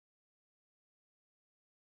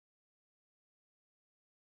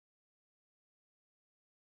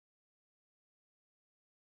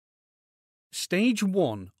Stage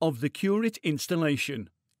 1 of the Curate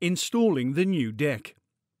installation: installing the new deck.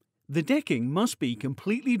 The decking must be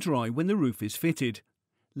completely dry when the roof is fitted.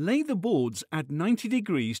 Lay the boards at 90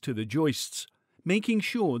 degrees to the joists, making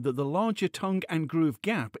sure that the larger tongue and groove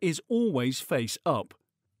gap is always face up.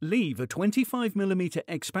 Leave a 25mm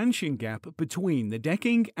expansion gap between the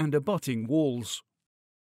decking and abutting walls.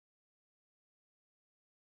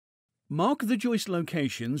 Mark the joist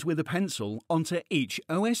locations with a pencil onto each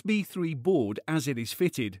OSB 3 board as it is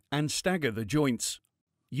fitted and stagger the joints.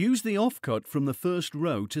 Use the offcut from the first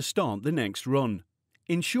row to start the next run.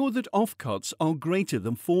 Ensure that offcuts are greater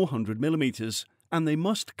than 400mm and they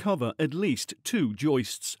must cover at least 2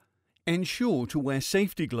 joists. Ensure to wear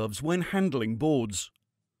safety gloves when handling boards.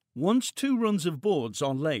 Once 2 runs of boards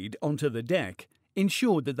are laid onto the deck,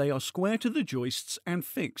 ensure that they are square to the joists and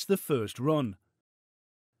fix the first run.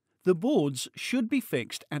 The boards should be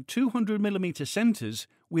fixed at 200mm centres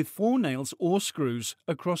with 4 nails or screws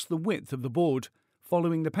across the width of the board,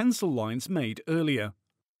 following the pencil lines made earlier.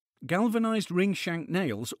 Galvanised ring shank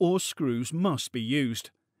nails or screws must be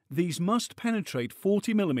used. These must penetrate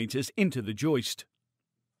 40mm into the joist.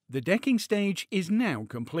 The decking stage is now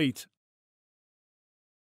complete.